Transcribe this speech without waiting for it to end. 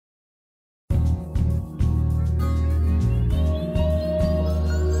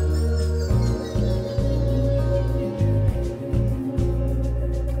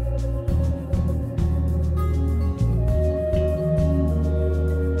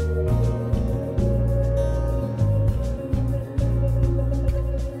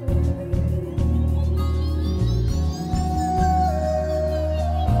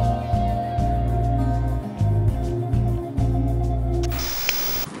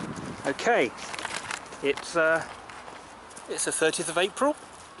Okay, it's the 30th of April.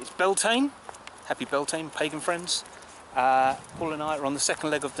 It's Beltane. Happy Beltane, pagan friends. Paul and I are on the second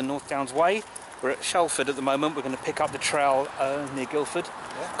leg of the North Downs Way. We're at Shelford at the moment. We're going to pick up the trail near Guildford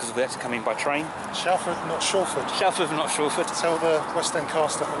because we had to come in by train. Shelford, not Shawford. Shelford, not Shawford. Tell the West End car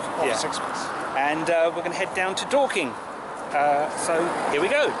stuff of sixpence. And we're going to head down to Dorking. So here we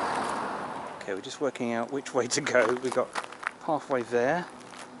go. Okay, we're just working out which way to go. We've got halfway there.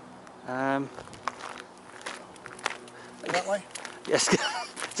 That way? Yes,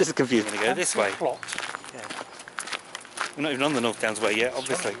 just confusing to go this way. Plot. Yeah. We're not even on the North Downs Way yet,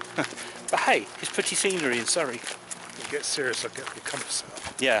 obviously. But hey, it's pretty scenery in Surrey. You get serious, I'll get the compass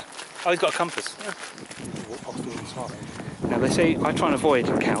out. Yeah. Oh, he's got a compass. Yeah. Walk past the inside. Now they say I try and avoid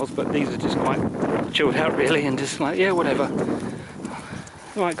cows, but these are just quite chilled out really, and just like, yeah, whatever.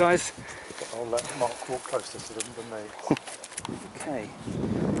 Alright guys. I'll let Mark walk closer to them than me. Okay.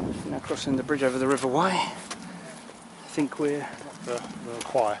 Now crossing the bridge over the River Wye. I think we're... The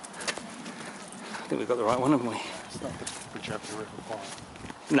choir. I think we've got the right one, haven't we? It's not the bridge over the River Wye.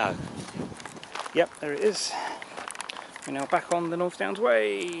 No. Yep, there it is. We're now back on the North Downs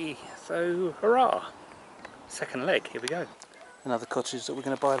Way. So, hurrah! Second leg, here we go. Another cottage that we're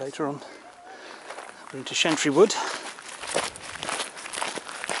going to buy later on. We're into Chantry Wood.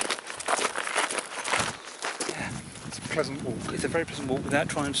 Yeah, it's a pleasant walk. It's a very pleasant walk without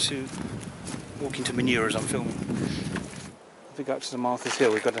trying to walk into manure as I'm filming. If we go up to the Martha's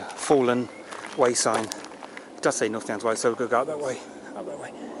Hill, we've got a fallen way sign. It does say North Downs Way, so we'll go up that way. Up that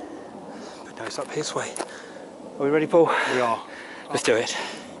way. But no, it's up his way. Are we ready, Paul? We are. Let's do it.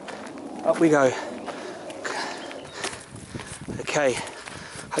 Up we go. Okay,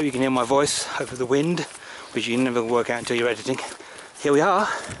 hope you can hear my voice over the wind, which you never work out until you're editing. Here we are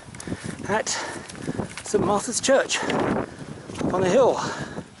at St Martha's Church, up on the hill.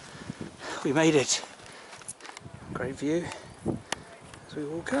 We made it. Great view as we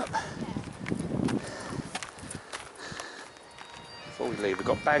walk up. Before we leave, we've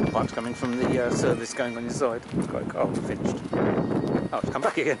got bagpipes coming from the service going on your side. It's quite cold, finished. Oh, it's come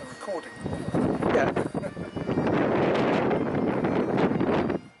back again. Recording. Yeah.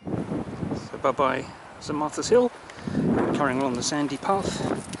 So bye bye St Martha's Hill. Carrying along the sandy path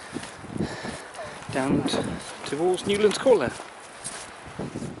down towards Newlands Corner.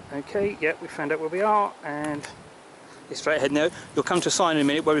 Okay, yep, we found out where we are, and it's straight ahead now. You'll come to a sign in a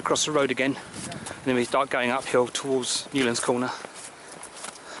minute where we cross the road again, and then we start going uphill towards Newlands Corner.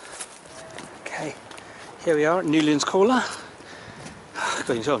 Okay, here we are at Newlands Corner.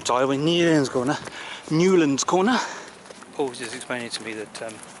 God, I'm tired. We're Newlands Corner. Newlands Corner. Paul was just explaining to me that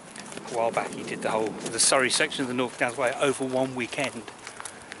a while back he did the Surrey section of the North Downs Way over one weekend,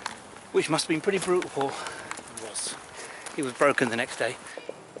 which must have been pretty brutal, Paul. It was. He was broken the next day.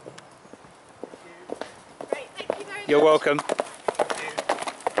 Great, thank you very You're much. welcome. Okay,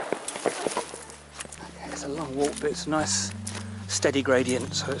 it's a long walk, but it's a nice steady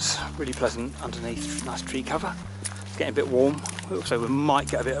gradient, so it's really pleasant underneath. Nice tree cover. It's getting a bit warm. So we might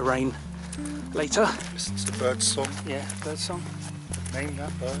get a bit of rain later. Listen to the bird's song. Yeah, bird song. Name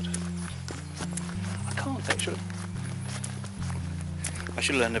that bird. I can't actually. I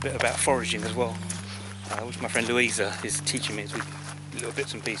should learn a bit about foraging as well, which my friend Louisa is teaching me as we little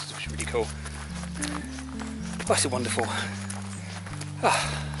bits and pieces, which is really cool. Oh, it's wonderful.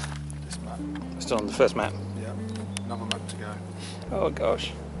 Ah. This map. Still on the first map. Yeah. Another map to go. Oh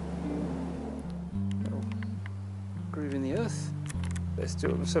gosh. Little groove in the earth. There's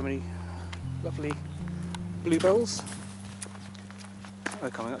still so many lovely bluebells. We're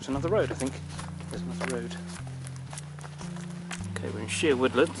coming up to another road, I think. There's another road. Okay, we're in sheer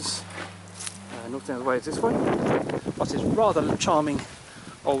woodlands. North Downs Way is this way. But it's rather charming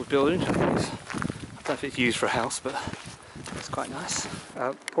old building. I don't know if it's used for a house, but it's quite nice.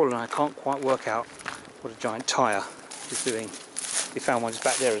 Paul and I can't quite work out what a giant tyre is doing. We found one just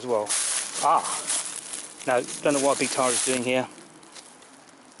back there as well. Ah! No, don't know what a big tyre is doing here.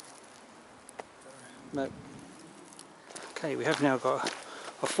 No. Okay, we have now got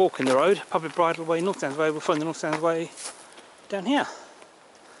a fork in the road. Public bridleway, North Downs Way. We'll find the North Downs Way down here.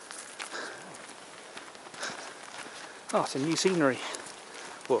 Oh, it's a new scenery.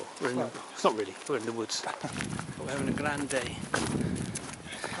 Well, we're in the, it's not really, we're in the woods. But we're having a grand day.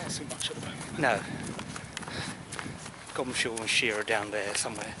 Can't see much at the moment. No. Gomshall and Shearer down there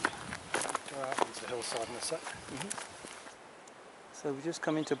somewhere. Go out onto the hillside in a sec. So we've just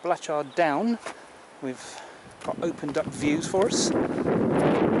come into Blatchard Down. We've got opened up views for us.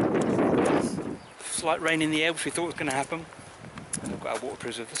 Slight rain in the air, which we thought was going to happen. We've got our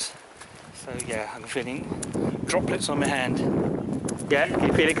waterproofs with us. So yeah, I'm feeling droplets on my hand. Yeah, can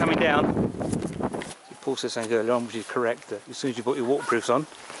you feel it coming down? Paul said something earlier on, which is correct, that as soon as you put your waterproofs on,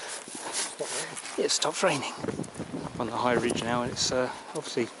 it stops raining. On the high ridge now, and it's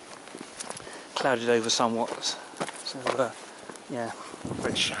obviously clouded over somewhat. So, yeah.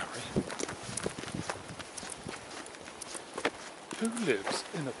 Very showery. Who lives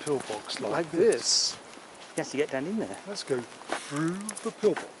in a pillbox like this? Yes, you get down in there. Let's go through the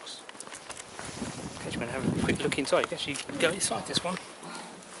pillbox. Okay, we're going to have a quick look inside. Yes, you can go inside this one.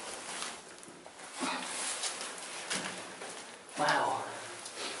 Wow.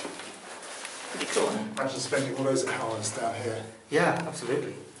 Pretty cool. Imagine spending all those hours down here. Yeah,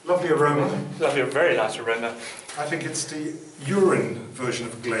 absolutely. Lovely aroma. Lovely, very nice aroma. I think it's the urine version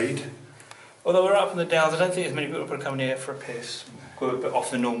of Glade. Although we're up in the Downs, I don't think there's many people coming here for a piss. We're a bit off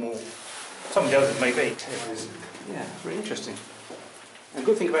the normal. Some of the others maybe. It is. Yeah, it's really interesting. And the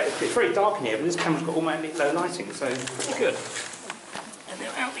good thing about it, it's very dark in here, but this camera's got automatic low lighting, so it's pretty good. And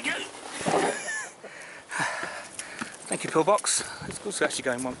then out we go. Thank you, pillbox. It's good to actually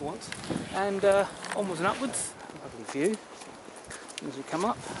go in one for once. And onwards and upwards. Lovely view. As we come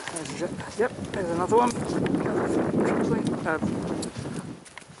up, yep, there's another one.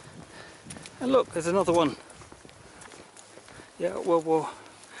 And look, there's another one. Yeah, World War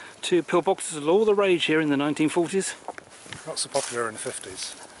II pillboxes are all the rage here in the 1940s. Not so popular in the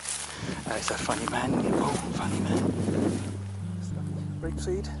 50s. It's a funny man, Paul, funny man.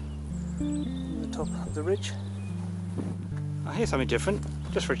 Rapeseed on the top of the ridge. I hear something different,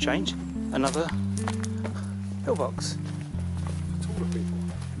 just for a change. Another pillbox. Taller people.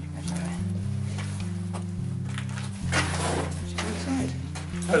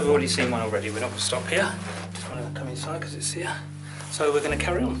 Oh, we've already seen one already, we're not going to stop here. Just want to come inside because it's here. So we're going to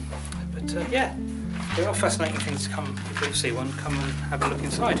carry on. But yeah, there are fascinating things to come. If you see one, come and have a look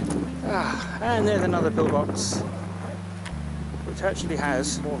inside. Ah, and there's another pillbox, which actually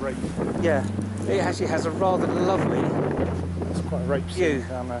has More rape. Yeah, it actually has a rather lovely It's quite a rape view scene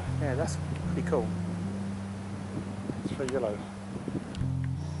down there. Yeah, that's pretty cool. It's very yellow.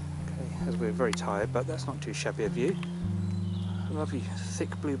 Okay, as we're very tired, but that's not too shabby a view. Lovely thick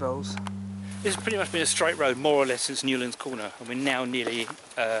bluebells. This has pretty much been a straight road more or less since Newlands Corner, and we're now nearly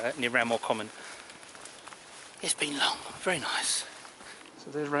near Ranmore Common. It's been long, very nice.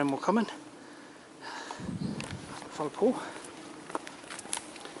 So there's Ranmore Common. Follow Paul.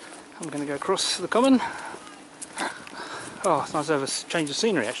 I'm going to go across the common. Oh, it's nice to have a change of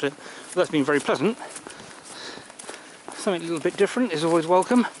scenery actually. Well, that's been very pleasant. Something a little bit different is always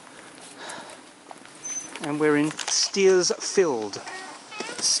welcome. And we're in Steersfield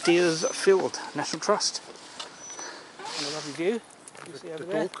National Trust. And a lovely view. You see over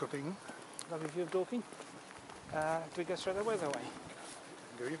there? Dorking. Lovely view of Dorking. Do we go straight that way or that way?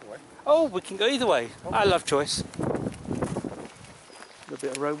 Go either way. Oh, we can go either way. I love choice. A little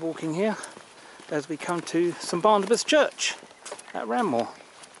bit of road walking here as we come to St Barnabas Church at Ranmore.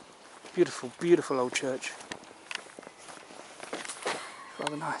 Beautiful, beautiful old church.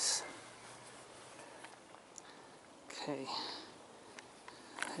 Rather nice. Okay,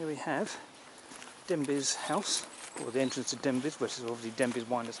 here we have Denby's house, or the entrance to Denby's, which is obviously Denby's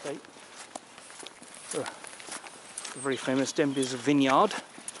wine estate. The very famous Denby's vineyard.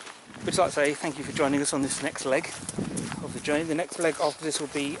 Which, like I say, thank you for joining us on this next leg of the journey. The next leg after this will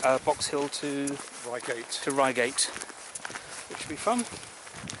be Box Hill to Reigate, which should be fun.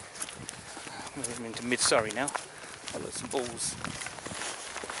 We're moving into mid-Surrey now. I've got some balls.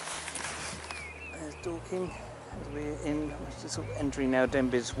 There's Dorking. We're just sort of entering now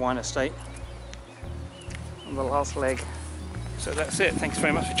Denby's wine estate on the last leg. So that's it. Thanks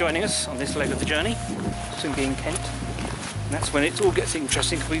very much for joining us on this leg of the journey. Soon be in Kent. And that's when it all gets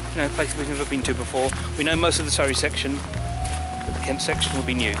interesting because we know places we've never been to before. We know most of the Surrey section, but the Kent section will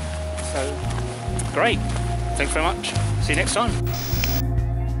be new. So great. Thanks very much. See you next time.